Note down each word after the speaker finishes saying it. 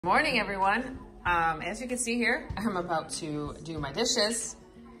Morning, everyone. As you can see here, I'm about to do my dishes.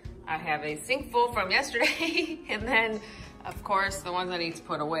 I have a sink full from yesterday, and then, of course, the ones I need to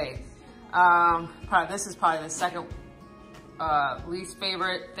put away. This is probably the second least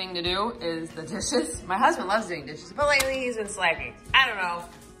favorite thing to do is the dishes. My husband loves doing dishes, but lately he's been slacking. I don't know.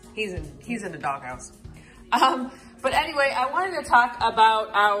 He's in the doghouse. But anyway, I wanted to talk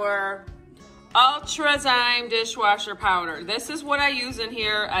about our UltraZyme dishwasher powder. This is what I use in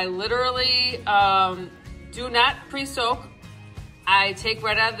here. I literally do not pre-soak. I take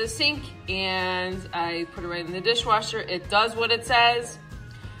right out of the sink and I put it right in the dishwasher. It does what it says.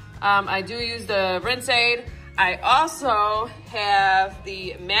 I do use the rinse aid. I also have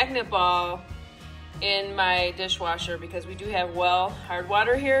the magnet ball in my dishwasher because we do have hard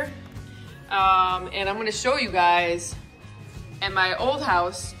water here. And I'm gonna show you guys. In my old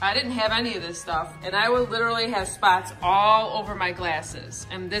house, I didn't have any of this stuff, and I would literally have spots all over my glasses,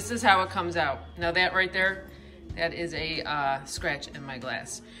 and this is how it comes out. Now that right there, that is a scratch in my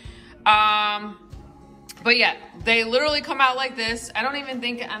glass. But yeah, they literally come out like this. I don't even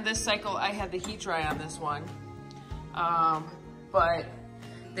think on this cycle I had the heat dry on this one. But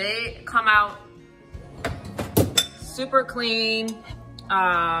they come out super clean.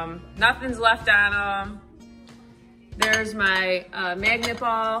 Nothing's left on them. There's my magnet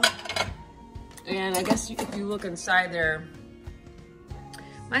ball, and I guess if you look inside there,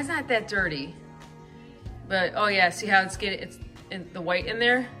 mine's not that dirty, but oh yeah, see how it's in the white in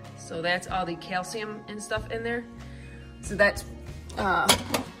there? So that's all the calcium and stuff in there. So that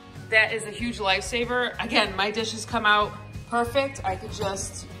is a huge lifesaver. Again, my dishes come out perfect. I could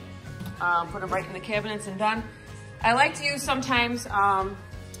just put them right in the cabinets and done. I like to use sometimes the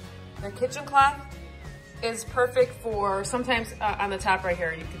kitchen cloth is perfect for sometimes on the top right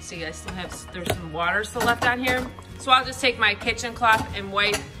here. You can see I still have, there's some water still left on here. So I'll just take my kitchen cloth and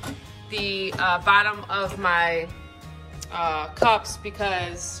wipe the bottom of my cups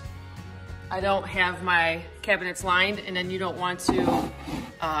because I don't have my cabinets lined, and then you don't want to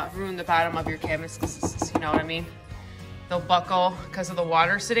ruin the bottom of your cabinets because, you know what I mean? They'll buckle because of the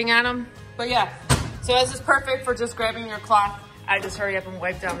water sitting on them. But yeah, so this is perfect for just grabbing your cloth. I just hurry up and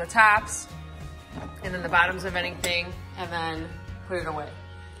wipe down the tops and then the bottoms of anything, and then put it away.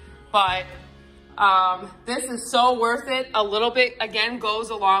 But this is so worth it. A little bit, again, goes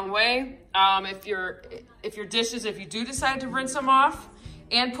a long way. If your dishes, if you do decide to rinse them off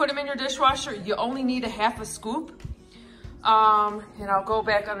and put them in your dishwasher, you only need a half a scoop. And I'll go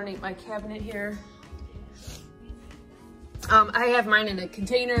back underneath my cabinet here. I have mine in a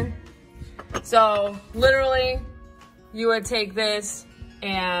container. So literally, you would take this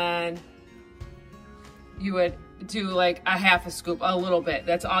and you would do like a half a scoop, a little bit.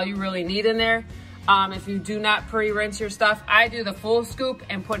 That's all you really need in there. If you do not pre-rinse your stuff, I do the full scoop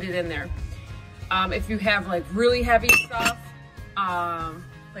and put it in there. If you have like really heavy stuff,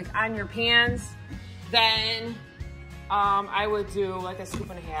 like on your pans, then I would do like a scoop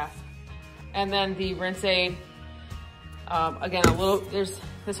and a half. And then the rinse aid, again, there's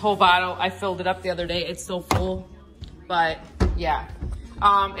this whole bottle. I filled it up the other day. It's still full, but yeah.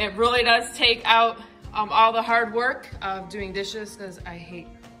 It really does take out all the hard work of doing dishes because I hate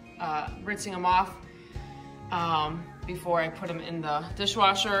rinsing them off before I put them in the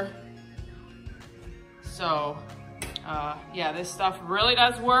dishwasher. So yeah, this stuff really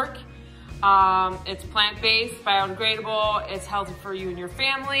does work. It's plant-based, biodegradable. It's healthy for you and your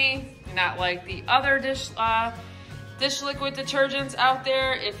family, not like the other dish liquid detergents out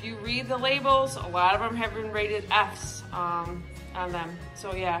there. If you read the labels, a lot of them have been rated Fs on them.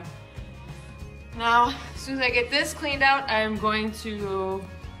 So yeah. Now, as soon as I get this cleaned out, I'm going to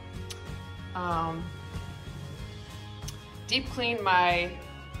deep clean my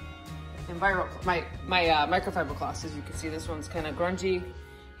microfiber cloths. As you can see, this one's kind of grungy,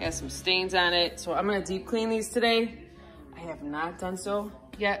 has some stains on it. So I'm gonna deep clean these today. I have not done so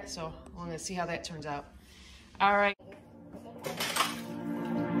yet, so I'm gonna see how that turns out. All right.